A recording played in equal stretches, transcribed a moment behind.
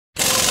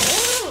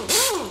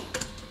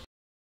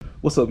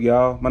What's up,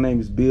 y'all? My name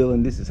is Bill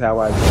and this is how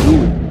I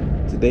do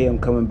it. Today I'm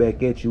coming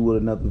back at you with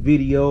another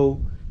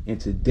video,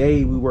 and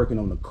today we're working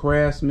on the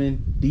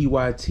Craftsman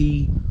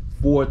DYT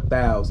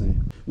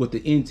 4000 with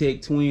the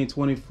Intech Twin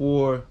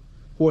 24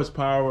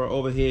 horsepower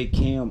overhead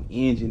cam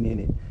engine in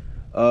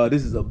it.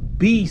 This is a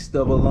beast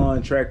of a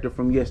lawn tractor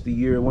from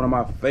yesteryear, one of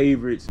my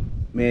favorites.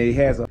 Man, it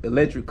has an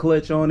electric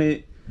clutch on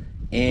it,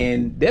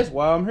 and that's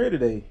why I'm here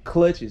today.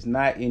 Clutch is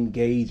not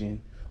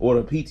engaging, or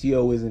the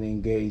PTO isn't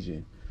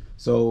engaging.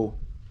 So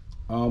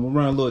we'll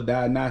run a little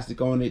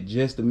diagnostic on it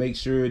just to make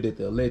sure that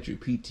the electric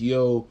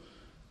PTO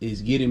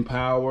is getting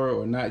power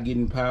or not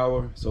getting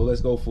power. So let's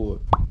go for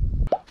it.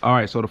 All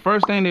right, so the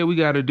first thing that we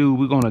got to do,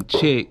 we're gonna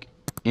check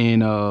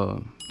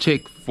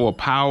for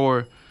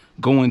power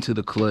going to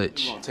the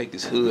clutch. I'm gonna take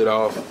this hood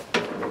off.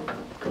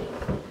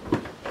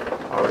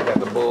 Already got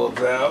the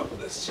bulbs out.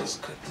 Let's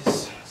just cut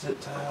this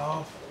zip tie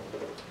off.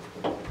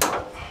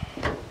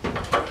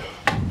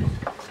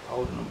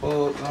 Holding the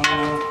bulbs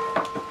on.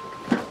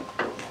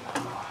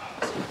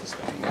 Let's get this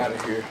thing out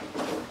of here.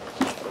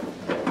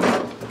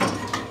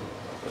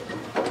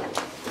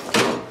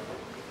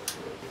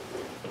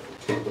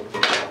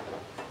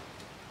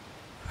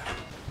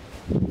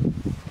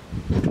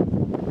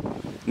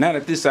 Now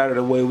that this out of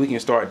the way, we can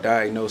start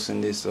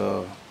diagnosing this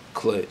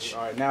clutch.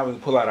 All right, now we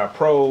can pull out our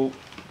probe.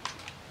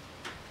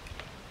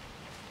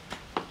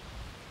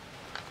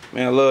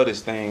 Man, I love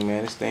this thing,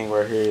 man. This thing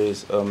right here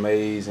is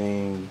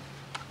amazing.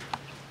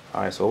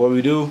 All right, so what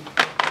we do,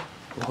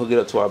 we'll hook it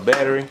up to our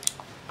battery.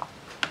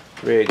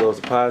 Red goes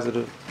to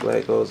positive,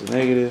 black goes to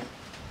negative.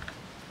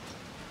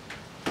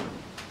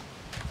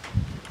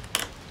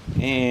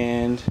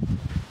 And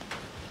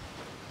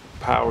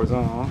power's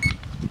on.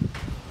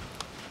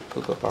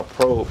 Hook up our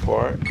probe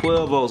part.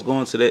 12 volts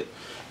going to that.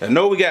 I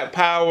know we got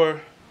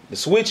power. The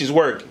switch is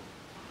working.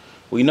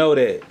 We know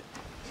that.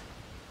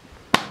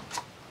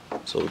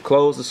 So we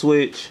close the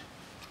switch.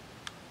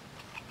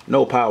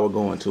 No power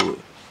going to it.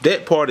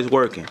 That part is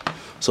working.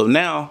 So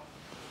now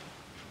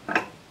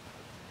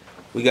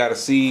we got to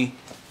see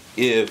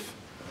if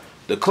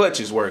the clutch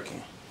is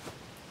working,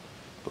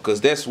 because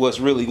that's what's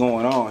really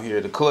going on here.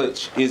 The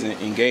clutch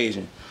isn't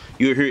engaging.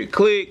 You'll hear it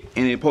click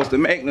and it's supposed to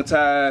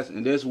magnetize,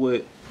 and that's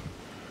what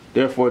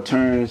therefore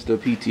turns the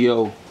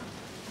PTO.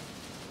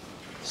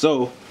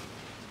 So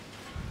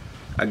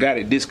I got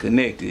it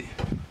disconnected.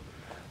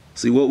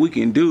 See, what we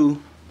can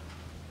do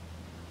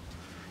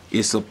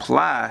is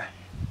supply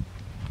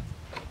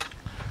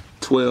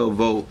 12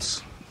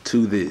 volts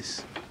to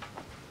this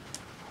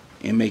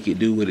and make it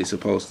do what it's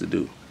supposed to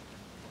do.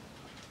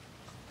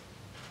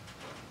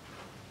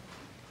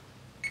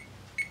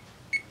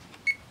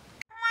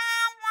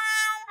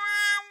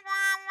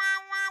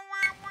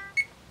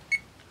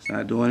 It's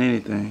not doing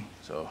anything.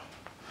 So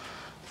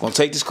I'm gonna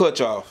take this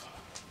clutch off.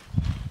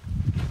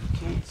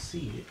 Can't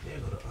see it. There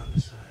go the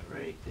underside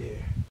right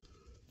there.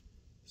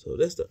 So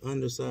that's the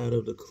underside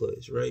of the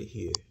clutch right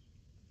here.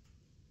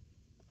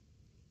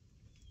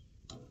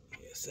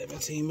 Yeah,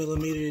 17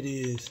 millimeter it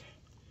is.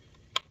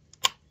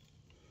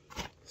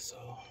 So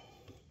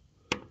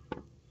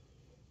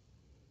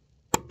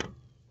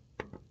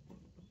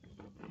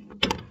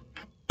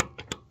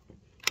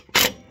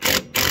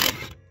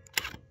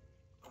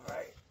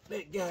alright,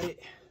 that got it.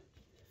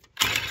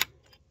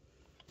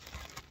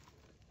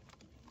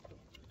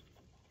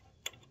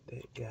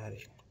 That got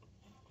it.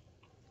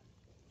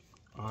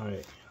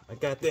 Alright, I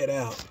got that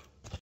out.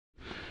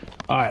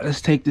 Alright,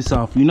 let's take this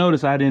off. You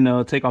notice I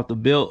didn't take off the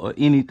belt or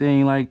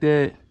anything like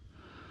that.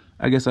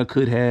 I guess I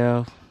could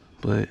have,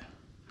 but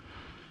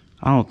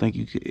I don't think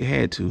you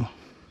had to.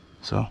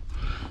 So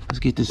let's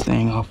get this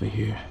thing off of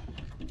here.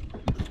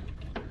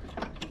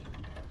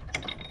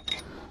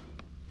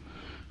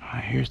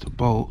 Alright, here's the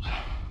bolt.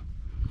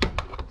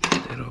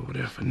 Put that over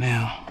there for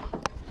now.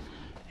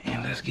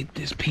 And let's get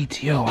this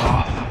PTO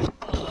off.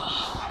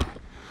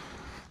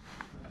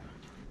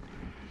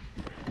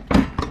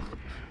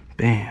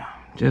 Bam,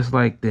 just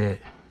like that.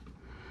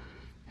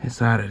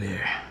 It's out of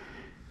there.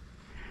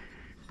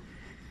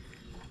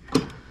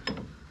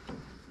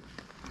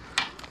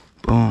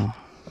 Boom.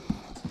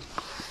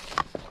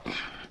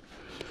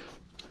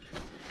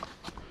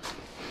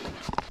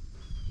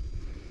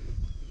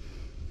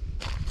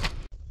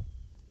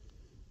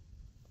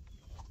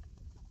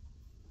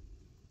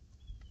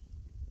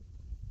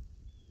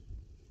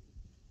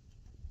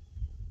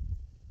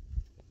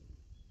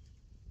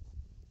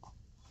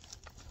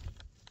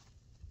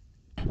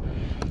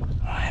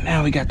 Alright,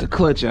 now we got the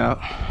clutch out.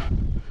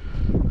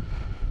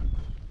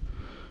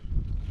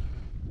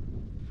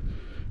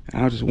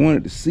 I just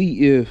wanted to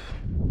see if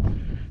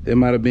there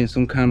might have been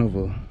some kind of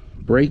a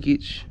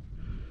breakage,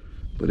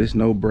 but it's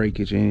no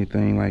breakage or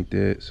anything like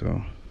that.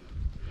 So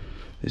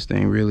this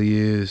thing really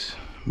is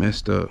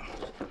messed up.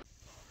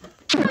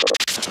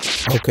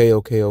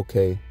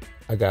 Okay.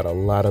 I got a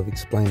lot of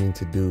explaining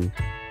to do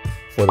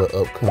for the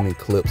upcoming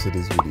clips of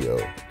this video.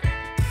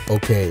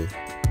 Okay,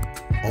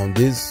 on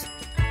this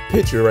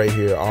picture right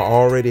here, I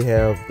already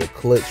have the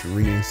clutch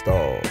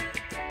reinstalled.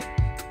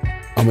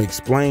 I'm gonna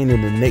explain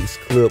in the next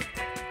clip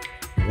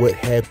what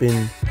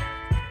happened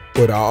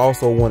but I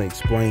also want to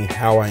explain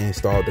how I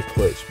installed the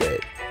clutch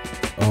back.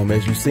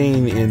 As you've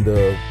seen in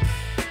the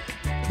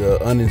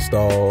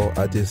uninstall,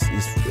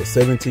 it's a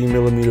 17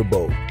 millimeter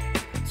bolt.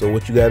 So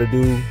what you got to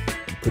do, you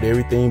put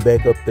everything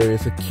back up there.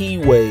 It's a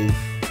keyway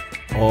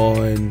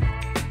on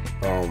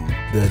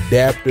the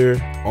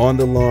adapter on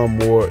the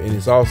lawnmower, and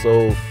it's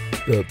also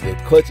the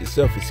clutch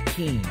itself is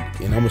keyed,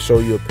 and I'm gonna show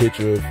you a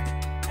picture of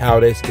how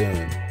that's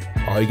done.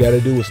 All you got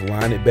to do is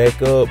line it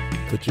back up,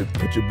 put your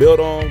belt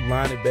on,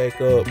 line it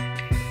back up,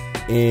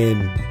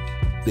 and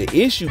the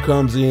issue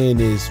comes in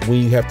is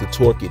when you have to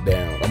torque it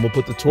down. I'm gonna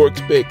put the torque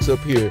specs up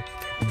here.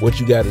 What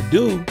you got to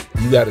do,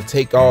 you got to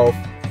take off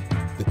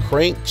the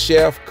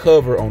crankshaft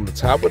cover on the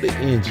top of the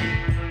engine,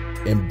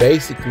 and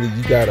basically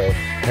you got to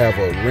have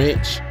a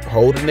wrench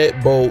holding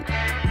that bolt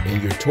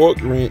and your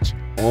torque wrench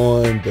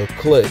on the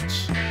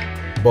clutch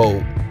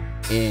bolt,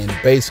 and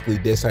basically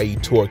that's how you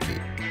torque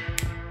it.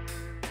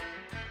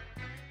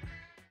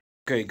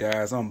 Okay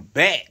guys, I'm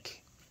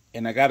back,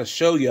 and I got to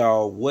show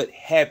y'all what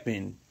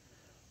happened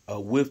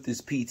with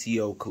this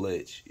PTO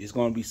clutch. It's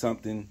going to be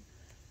something,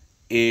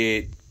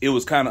 it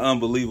was kind of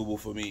unbelievable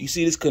for me. You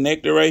see this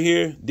connector right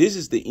here? This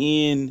is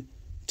the end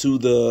to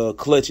the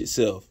clutch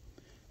itself.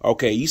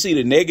 Okay, you see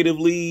the negative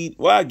lead?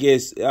 Well, I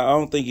guess I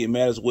don't think it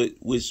matters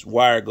which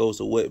wire goes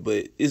to what,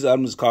 but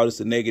I'm just calling this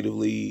the negative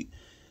lead.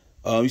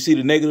 You see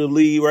the negative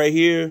lead right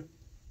here?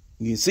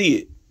 You can see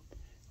it.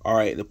 All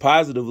right, the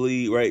positive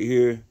lead right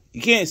here,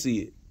 you can't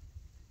see it.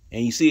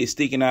 And you see it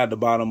sticking out the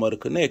bottom of the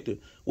connector.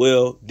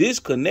 Well, this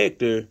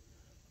connector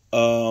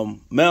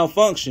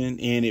malfunctioned,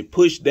 and it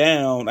pushed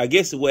down. I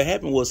guess what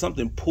happened was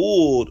something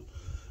pulled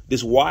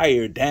this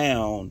wire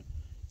down,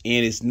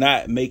 and it's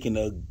not making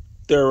a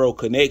thorough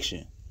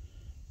connection.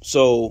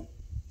 So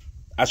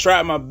I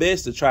tried my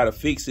best to try to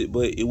fix it,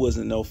 but it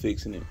wasn't no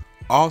fixing it.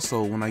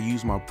 Also, when I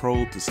used my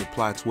probe to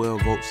supply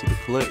 12 volts to the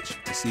clutch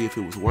to see if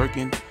it was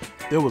working,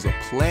 there was a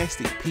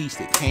plastic piece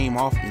that came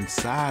off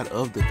inside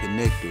of the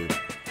connector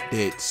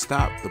that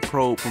stopped the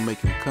probe from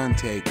making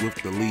contact with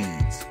the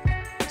leads.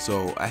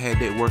 So I had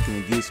that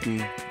working against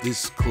me.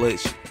 This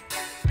clutch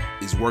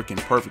is working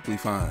perfectly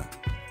fine.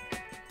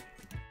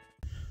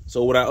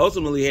 So what I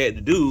ultimately had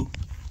to do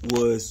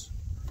was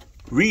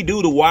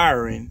redo the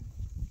wiring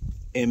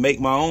and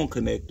make my own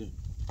connector.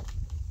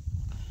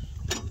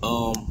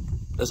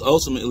 That's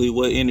ultimately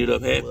what ended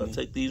up happening. I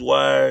take these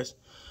wires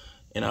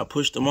and I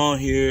pushed them on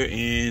here,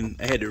 and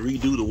I had to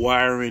redo the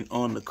wiring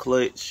on the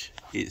clutch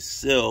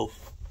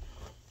itself.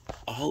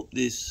 I hope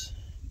this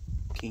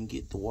can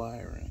get the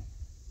wiring.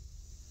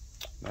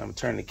 Now I'm gonna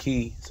turn the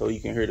key so you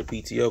can hear the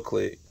PTO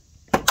click.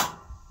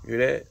 Hear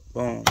that?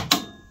 Boom.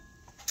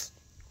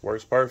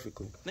 Works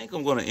perfectly. I think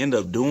I'm gonna end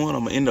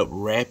up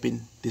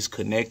wrapping this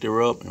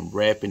connector up and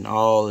wrapping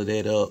all of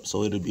that up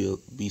so it'll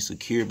be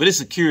secure. But it's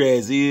secure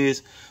as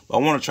is. But I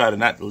want to try to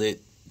not let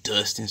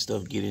dust and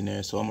stuff get in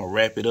there. So I'm gonna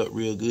wrap it up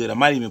real good. I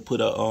might even put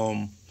a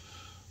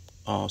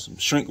some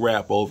shrink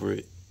wrap over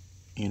it,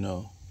 you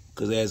know,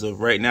 because as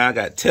of right now I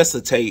got Tesla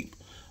tape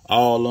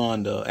all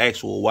on the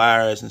actual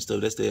wires and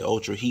stuff. That's the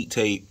ultra heat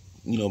tape,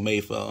 you know,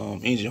 made for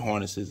engine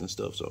harnesses and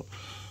stuff. So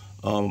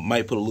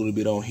might put a little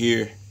bit on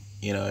here.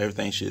 You know,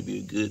 everything should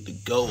be good to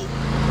go. All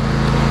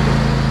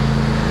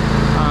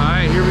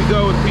right, here we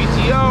go with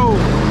PTO.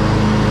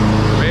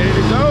 Ready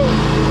to go.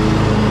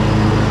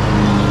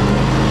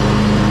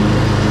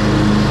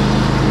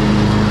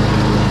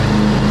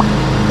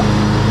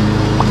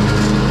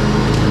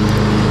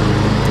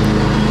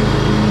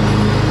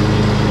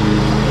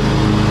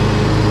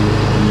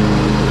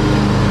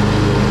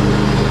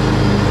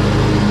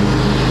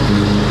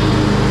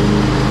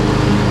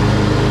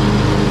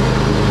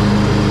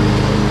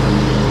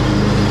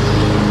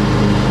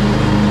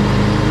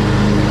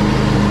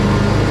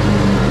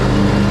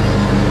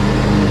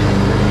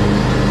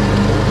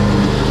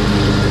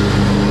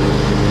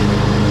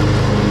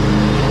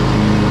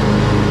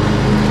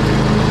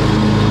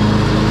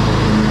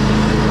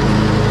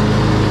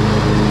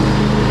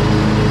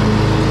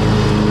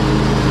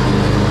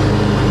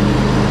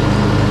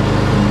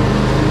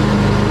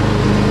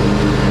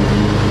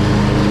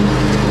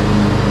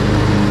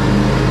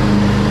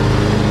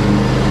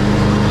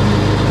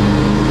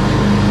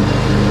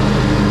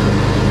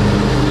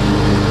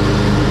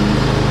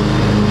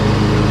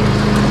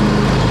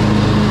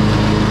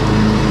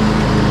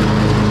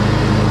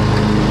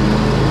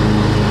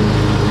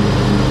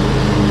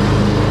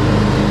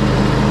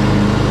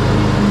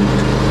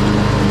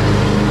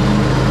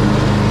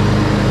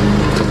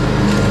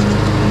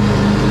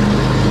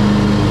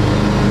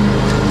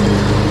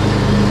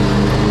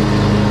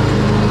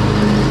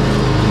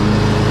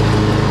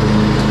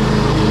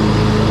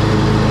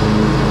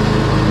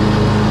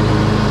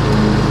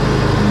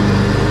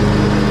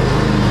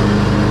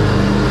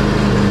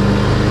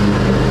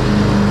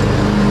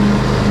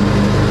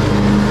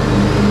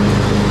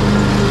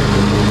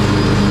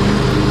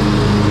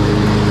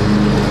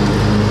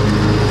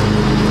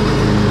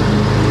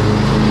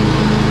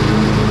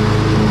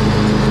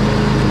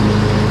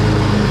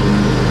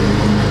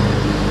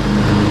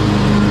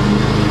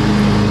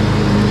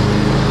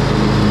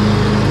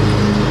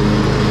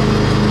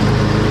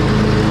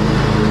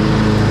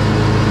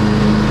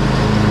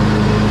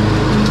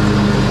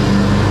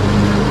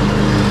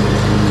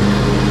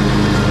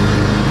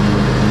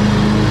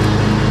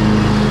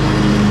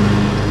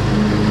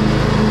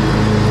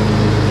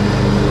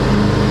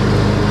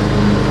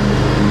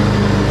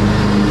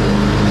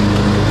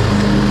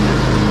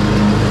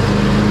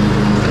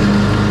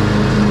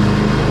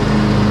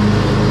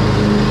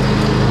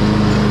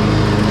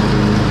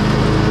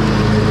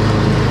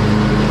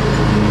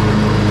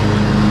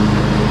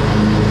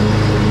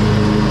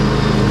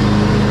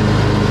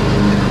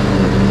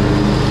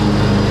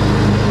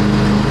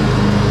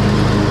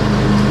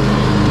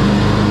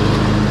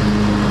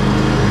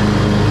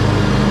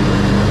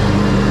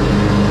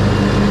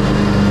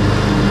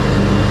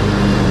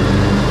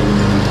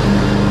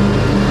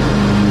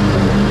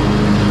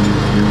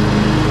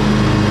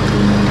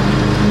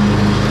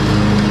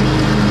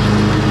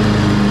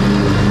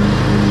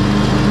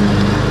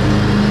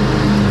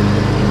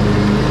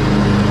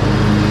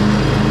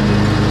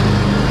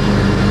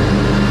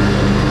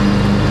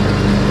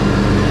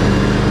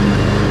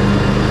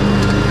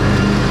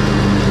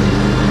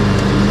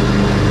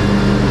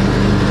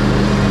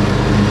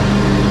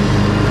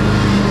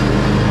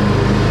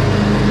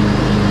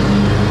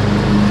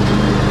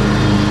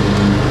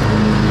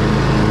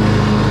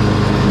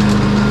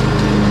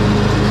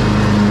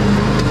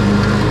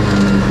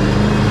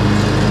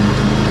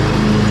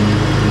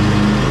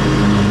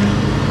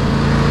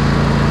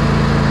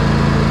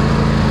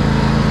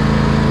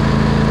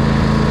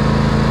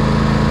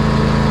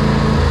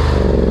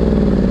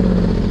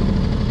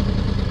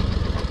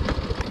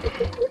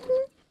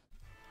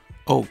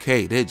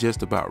 Okay, that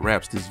just about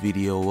wraps this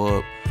video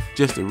up.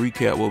 Just to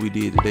recap what we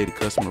did today, the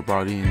customer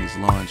brought in his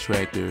lawn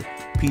tractor.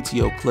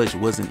 PTO clutch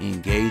wasn't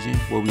engaging.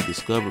 What we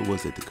discovered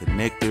was that the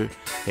connector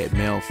had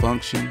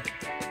malfunctioned.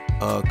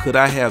 Could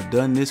I have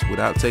done this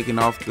without taking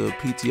off the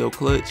PTO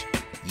clutch?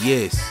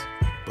 Yes,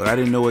 but I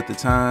didn't know at the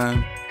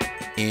time.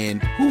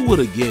 And who would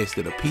have guessed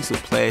that a piece of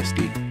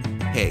plastic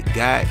had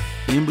got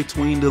in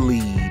between the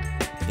lead,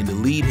 and the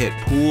lead had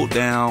pulled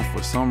down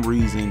for some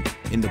reason,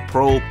 and the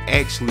probe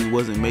actually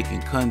wasn't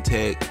making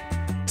contact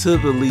to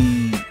the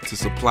lead to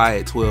supply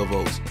at 12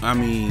 volts. I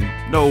mean,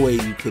 no way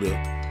you could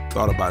have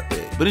thought about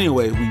that. But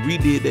anyway, we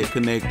redid that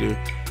connector,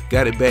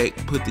 got it back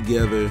put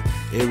together.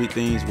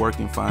 Everything's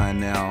working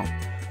fine now.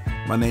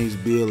 My name's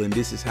Bill, and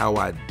this is how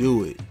I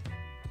do it.